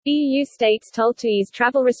EU states told to ease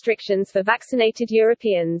travel restrictions for vaccinated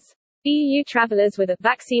Europeans. EU travelers with a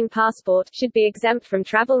vaccine passport should be exempt from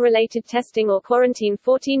travel-related testing or quarantine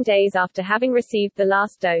 14 days after having received the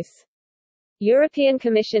last dose. European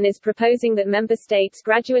Commission is proposing that member states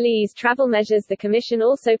gradually ease travel measures. The Commission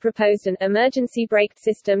also proposed an emergency brake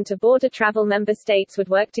system to border travel. Member states would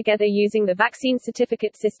work together using the vaccine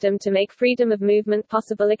certificate system to make freedom of movement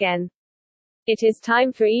possible again. It is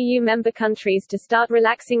time for EU member countries to start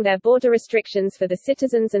relaxing their border restrictions for the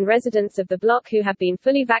citizens and residents of the bloc who have been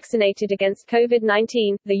fully vaccinated against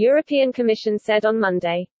COVID-19, the European Commission said on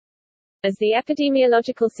Monday. As the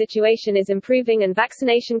epidemiological situation is improving and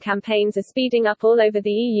vaccination campaigns are speeding up all over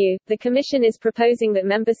the EU, the Commission is proposing that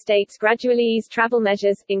member states gradually ease travel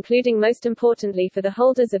measures, including most importantly for the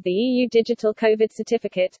holders of the EU digital COVID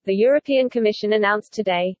certificate, the European Commission announced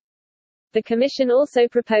today. The Commission also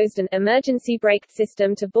proposed an emergency brake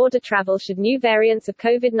system to border travel should new variants of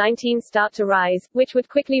COVID-19 start to rise, which would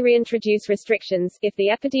quickly reintroduce restrictions if the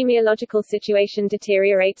epidemiological situation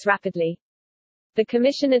deteriorates rapidly. The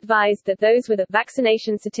Commission advised that those with a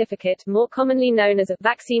vaccination certificate, more commonly known as a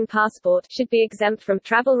vaccine passport, should be exempt from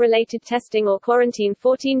travel-related testing or quarantine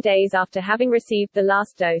 14 days after having received the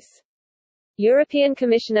last dose. European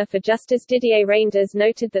Commissioner for Justice Didier Reynders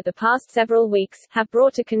noted that the past several weeks have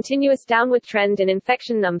brought a continuous downward trend in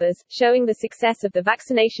infection numbers, showing the success of the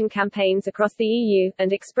vaccination campaigns across the EU,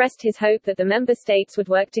 and expressed his hope that the member states would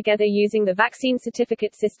work together using the vaccine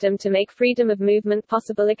certificate system to make freedom of movement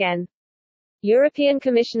possible again. European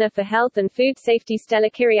Commissioner for Health and Food Safety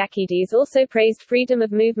Stella Kyriakides also praised freedom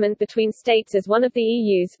of movement between states as one of the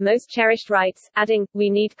EU's most cherished rights, adding,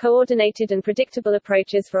 "We need coordinated and predictable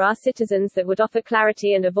approaches for our citizens that would offer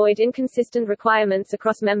clarity and avoid inconsistent requirements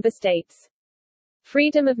across member states."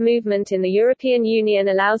 Freedom of movement in the European Union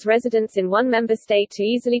allows residents in one member state to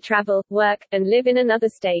easily travel, work, and live in another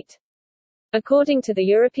state. According to the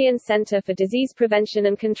European Centre for Disease Prevention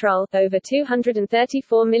and Control, over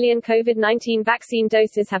 234 million COVID-19 vaccine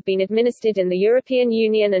doses have been administered in the European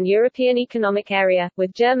Union and European Economic Area,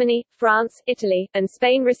 with Germany, France, Italy, and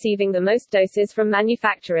Spain receiving the most doses from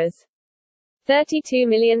manufacturers.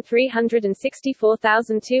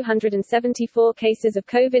 32,364,274 cases of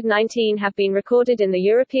COVID-19 have been recorded in the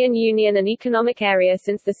European Union and Economic Area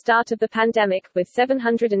since the start of the pandemic, with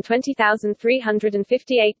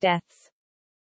 720,358 deaths.